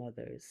stay-at-home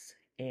mothers,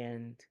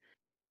 and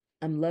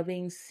I'm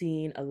loving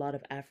seeing a lot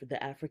of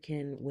the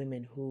African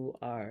women who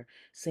are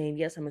saying,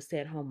 "Yes, I'm a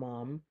stay-at-home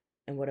mom."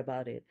 And what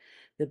about it?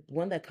 The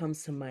one that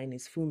comes to mind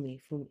is Fumi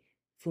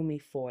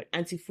Ford,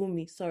 Auntie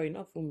Fumi. Sorry,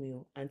 not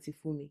Fumi, Auntie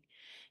Fumi.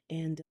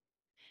 And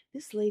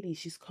this lady,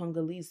 she's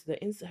Congolese.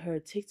 Her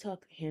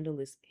TikTok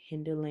handle is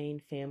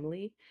Hinderlane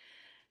Family.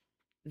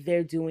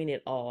 They're doing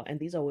it all. And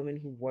these are women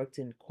who worked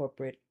in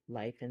corporate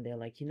life and they're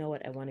like, you know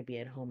what? I want to be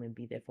at home and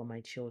be there for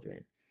my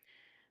children.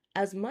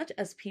 As much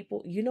as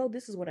people,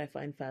 this is what I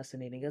find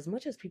fascinating. As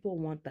much as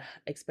people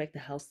expect the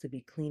house to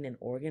be clean and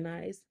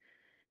organized,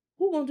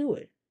 who gonna do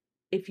it?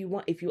 If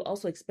you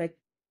also expect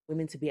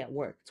women to be at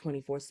work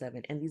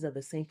 24/7, and these are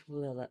the same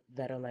people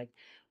that are like,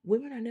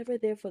 women are never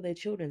there for their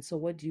children. So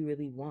what do you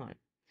really want?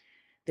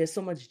 There's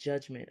so much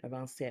judgment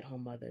around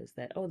stay-at-home mothers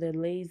that, oh, they're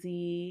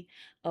lazy.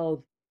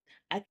 Oh,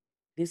 I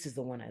this is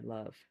the one I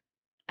love.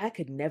 I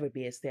could never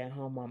be a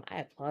stay-at-home mom.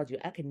 I applaud you.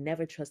 I could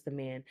never trust a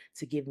man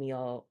to give me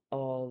all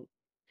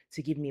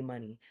to give me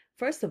money.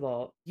 First of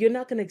all, you're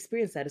not going to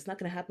experience that. It's not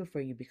going to happen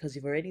for you because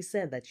you've already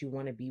said that you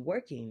want to be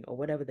working or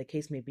whatever the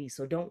case may be.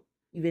 So don't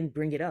even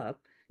bring it up.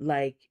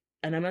 Like,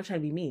 and I'm not trying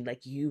to be mean.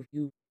 Like you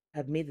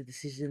have made the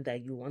decision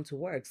that you want to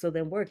work. So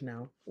then work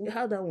now.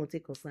 How that won't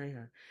take sign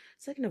her.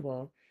 Second of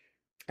all,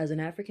 as an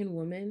African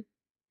woman,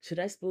 should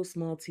I spill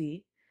small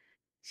tea?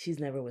 She's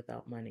never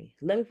without money.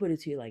 Let me put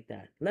it to you like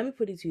that. Let me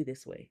put it to you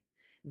this way.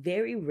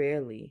 Very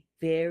rarely,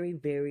 very,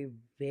 very,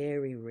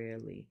 very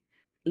rarely.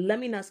 Let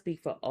me not speak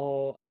for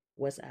all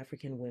West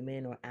African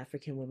women or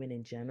African women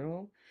in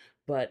general,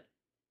 but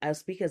I'll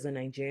speak as a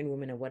Nigerian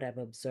woman and what I've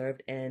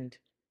observed. And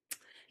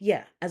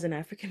yeah, as an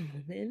African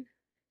woman,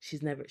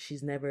 she's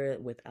never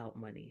without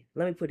money.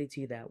 Let me put it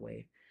to you that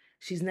way.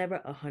 She's never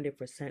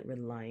 100%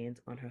 reliant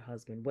on her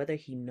husband, whether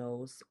he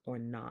knows or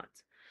not.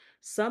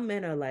 Some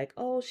men are like,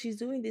 oh, she's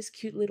doing this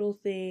cute little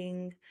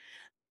thing.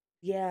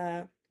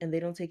 Yeah, and they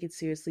don't take it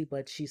seriously,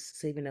 but she's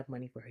saving up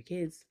money for her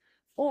kids.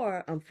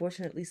 Or,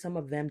 unfortunately, some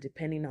of them,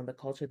 depending on the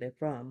culture they're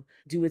from,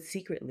 do it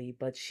secretly,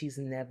 but she's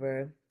not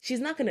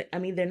gonna, I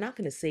mean, they're not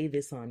gonna say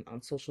this on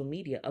social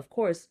media. Of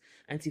course,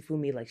 Auntie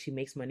Fumi, like, she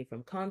makes money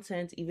from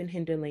content. Even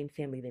Hinderlane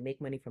family, they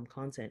make money from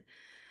content.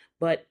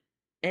 But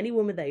any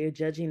woman that you're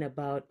judging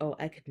about, oh,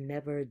 I could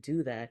never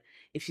do that.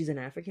 If she's an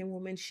African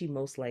woman, she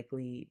most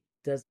likely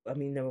does. I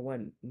mean, number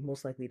one,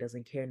 most likely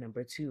doesn't care.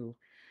 Number two,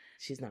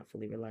 she's not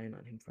fully relying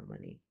on him for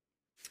money.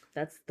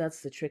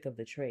 That's the trick of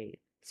the trade.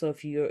 So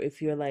if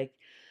you're like,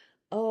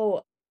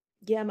 oh,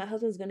 yeah, my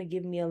husband's gonna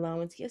give me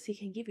allowance. Yes, he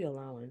can give you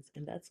allowance,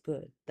 and that's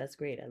good. That's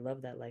great. I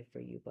love that life for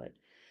you, but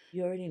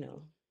you already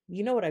know.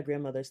 You know what our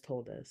grandmothers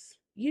told us.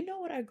 You know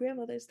what our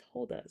grandmothers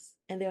told us,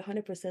 and they're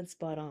 100%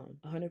 spot on,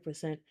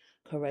 100%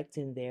 correct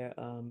in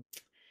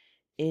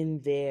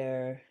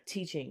their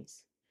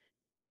teachings.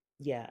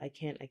 Yeah, I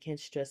can't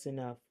stress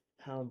enough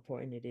how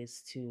important it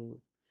is to,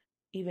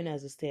 even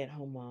as a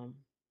stay-at-home mom,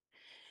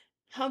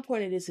 how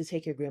important it is to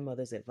take your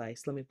grandmother's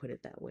advice. Let me put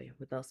it that way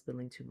without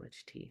spilling too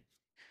much tea.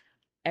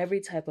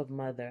 Every type of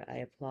mother I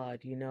applaud,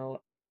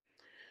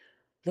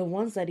 the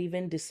ones that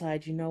even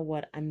decide, you know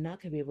what, I'm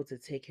not going to be able to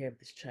take care of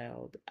this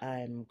child.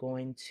 I'm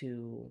going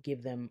to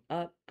give them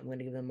up. I'm going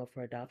to give them up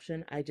for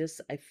adoption. I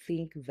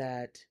think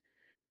that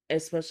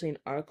especially in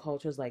our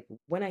cultures, like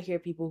when I hear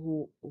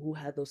people who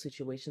had those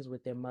situations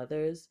with their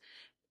mothers,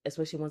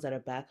 especially ones that are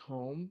back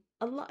home,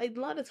 a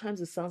lot of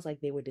times it sounds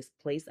like they were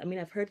displaced. I mean,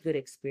 I've heard good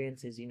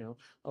experiences,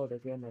 oh, their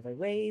grandmother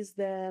raised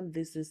them,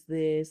 this is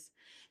this.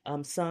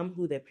 Some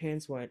who their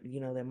parents weren't,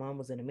 their mom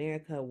was in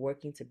America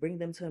working to bring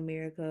them to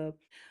America.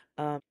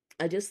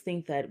 I just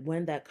think that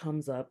when that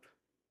comes up,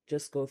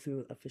 just go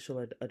through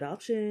official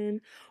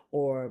adoption,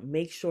 or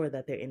make sure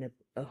that they're in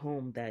a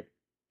home that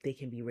they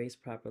can be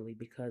raised properly,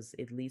 because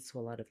it leads to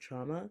a lot of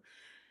trauma.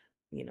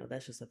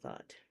 That's just a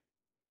thought.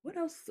 What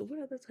else?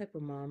 What other type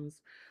of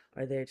moms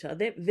are there?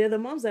 They're the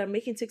moms that are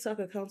making TikTok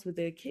accounts with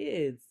their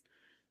kids.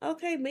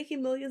 Okay,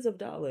 making millions of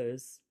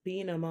dollars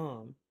being a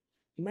mom.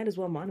 You might as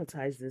well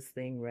monetize this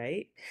thing,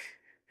 right?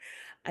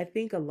 I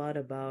think a lot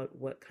about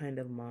what kind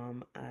of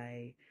mom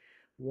I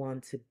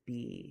want to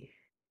be.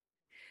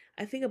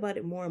 I think about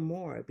it more and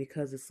more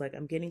because it's like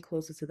I'm getting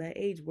closer to that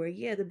age where,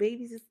 yeah, the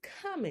babies is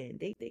coming.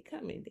 They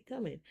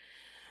coming.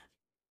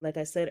 Like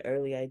I said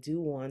earlier, I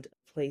do want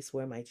a place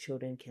where my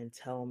children can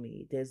tell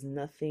me there's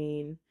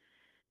nothing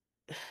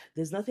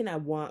I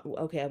want.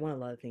 Okay, I want a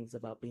lot of things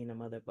about being a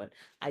mother, but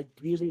I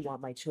really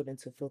want my children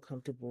to feel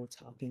comfortable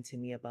talking to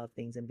me about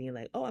things and being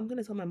like, oh, I'm going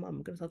to tell my mom,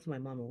 I'm going to talk to my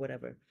mom or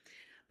whatever.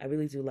 I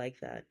really do like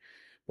that.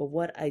 But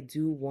what I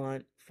do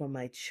want for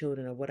my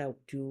children, or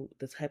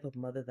the type of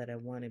mother that I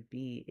want to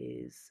be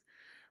is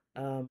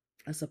a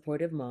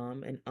supportive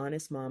mom, an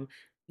honest mom.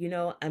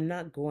 I'm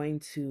not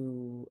going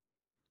to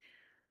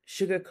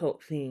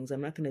sugarcoat things.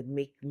 I'm not going to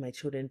make my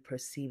children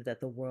perceive that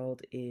the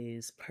world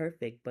is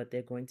perfect, but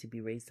they're going to be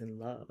raised in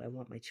love. I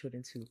want my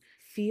children to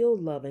feel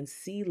love and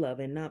see love,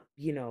 and not,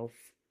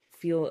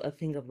 feel a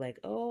thing of like,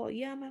 oh,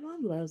 yeah, my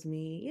mom loves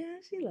me. Yeah,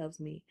 she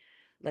loves me.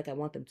 Like, I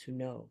want them to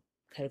know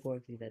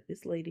categorically that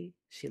this lady,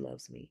 she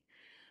loves me.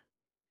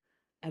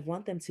 I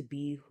want them to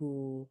be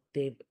who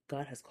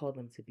God has called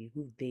them to be,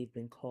 who they've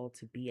been called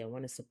to be. I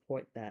want to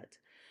support that.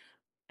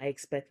 I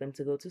expect them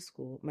to go to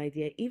school. My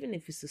dear, even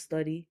if it's to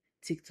study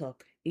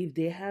TikTok, if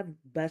they have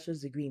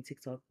bachelor's degree in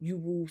TikTok, you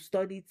will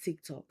study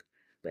TikTok.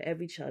 But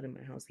every child in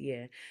my house,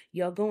 yeah,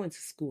 you're going to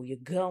school, you're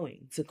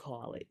going to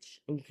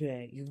college,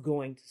 okay, you're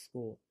going to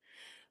school.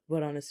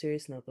 But on a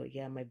serious note, though,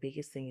 yeah, my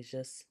biggest thing is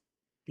just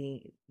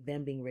being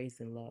raised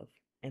in love,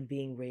 and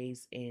being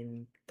raised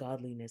in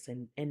godliness,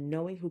 and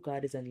knowing who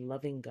God is and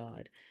loving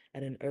God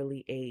at an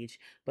early age.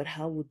 But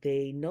how would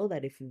they know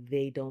that if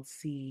they don't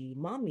see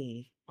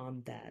mommy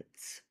on that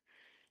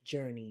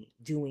journey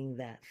doing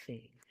that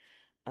thing?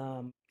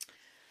 How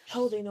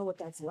would they know what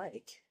that's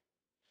like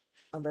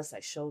unless I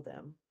show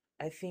them?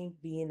 I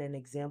think being an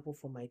example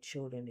for my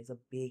children is a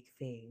big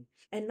thing.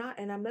 And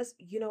unless,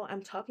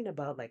 I'm talking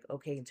about, like,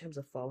 okay, in terms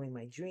of following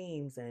my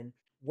dreams and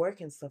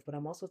work and stuff, but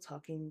I'm also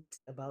talking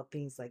about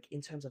things like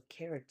in terms of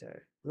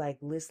character, like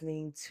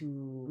listening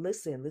to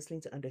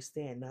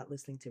understand, not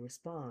listening to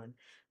respond.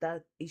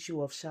 That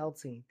issue of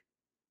shouting.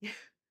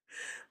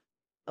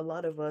 A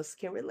lot of us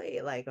can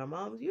relate. Like our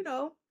moms,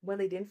 when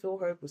they didn't feel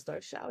heard, would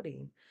start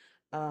shouting.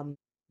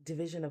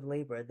 Division of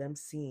labor, them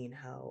seeing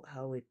how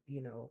it,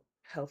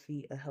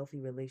 a healthy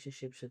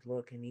relationship should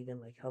look, and even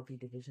like healthy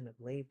division of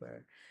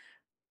labor.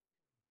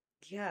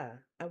 Yeah,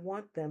 I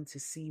want them to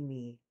see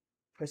me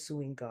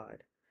pursuing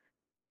God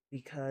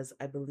because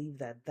I believe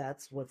that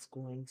that's what's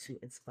going to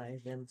inspire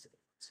them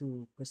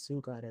to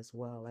pursue God as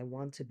well. I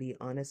want to be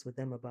honest with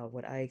them about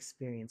what I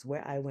experienced,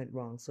 where I went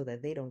wrong, so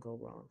that they don't go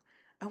wrong.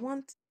 I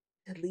want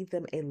to leave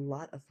them a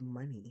lot of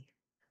money.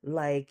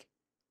 Like,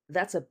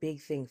 that's a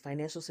big thing,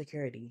 financial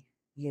security.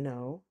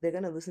 They're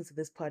going to listen to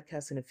this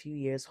podcast in a few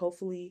years,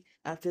 hopefully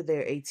after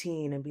they're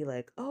 18, and be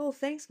like, oh,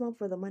 thanks, mom,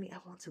 for the money. I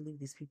want to leave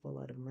these people a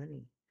lot of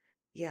money.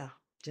 Yeah,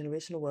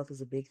 generational wealth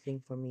is a big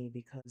thing for me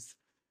because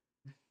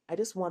I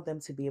just want them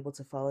to be able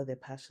to follow their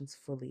passions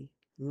fully,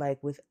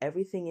 like with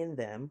everything in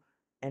them,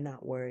 and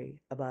not worry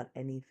about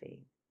anything.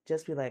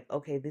 Just be like,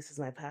 okay, this is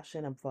my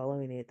passion. I'm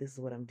following it. This is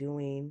what I'm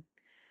doing.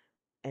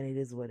 And it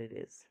is what it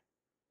is.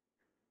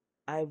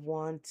 I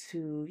want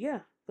to,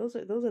 yeah, those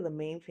are the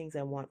main things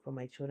I want for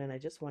my children. I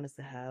just want us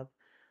to have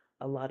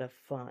a lot of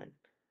fun,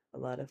 a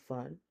lot of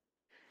fun,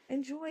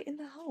 and joy in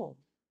the home.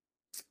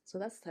 So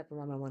that's the type of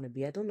mom I want to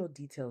be. I don't know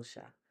details,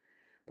 Sha,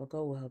 but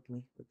God will help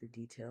me with the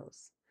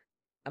details.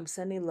 I'm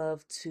sending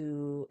love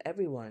to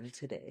everyone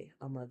today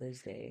on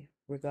Mother's Day,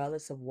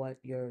 regardless of what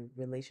your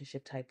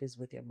relationship type is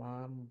with your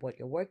mom, what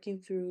you're working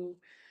through.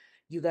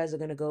 You guys are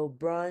going to go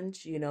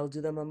brunch,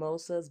 do the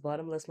mimosas,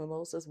 bottomless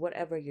mimosas,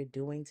 whatever you're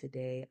doing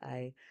today.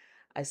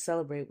 I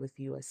celebrate with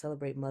you. I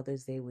celebrate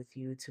Mother's Day with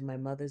you. To my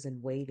mothers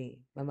in waiting,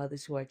 my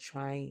mothers who are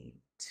trying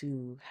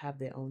to have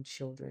their own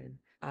children,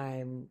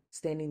 I'm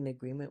standing in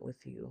agreement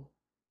with you.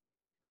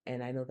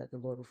 And I know that the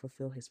Lord will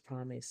fulfill his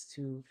promise.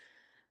 To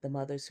the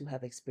mothers who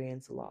have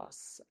experienced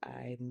loss,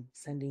 I'm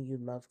sending you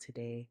love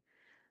today.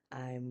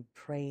 I'm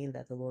praying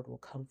that the Lord will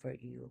comfort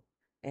you.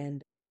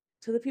 And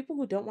to the people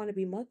who don't want to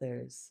be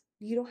mothers,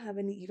 you don't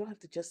have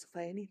to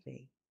justify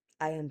anything.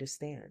 I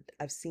understand.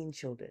 I've seen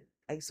children.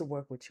 I used to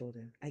work with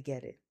children. I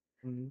get it.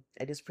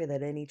 I just pray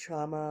that any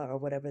trauma or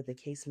whatever the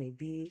case may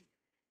be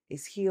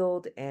is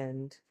healed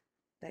and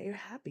that you're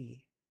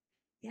happy.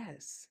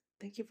 Yes.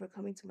 Thank you for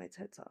coming to my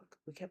TED Talk.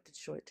 We kept it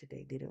short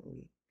today, didn't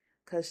we?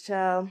 Because,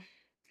 child,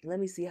 let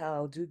me see how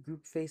I'll do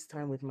group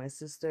FaceTime with my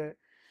sister,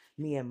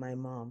 me, and my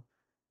mom.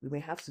 We may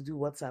have to do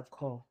WhatsApp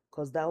call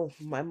because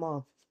my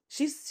mom.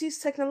 She's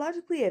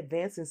technologically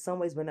advanced in some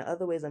ways, but in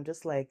other ways, I'm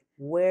just like,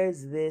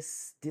 where's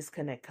this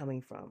disconnect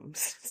coming from?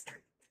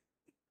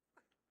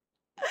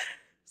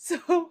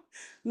 So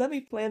let me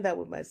plan that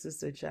with my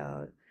sister,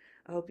 child.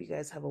 I hope you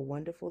guys have a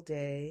wonderful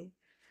day.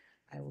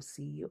 I will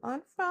see you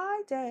on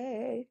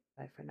Friday.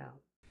 Bye for now.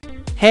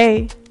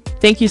 Hey,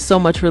 thank you so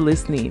much for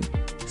listening.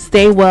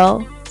 Stay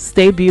well,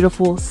 stay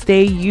beautiful,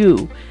 stay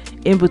you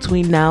in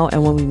between now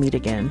and when we meet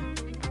again.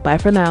 Bye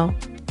for now.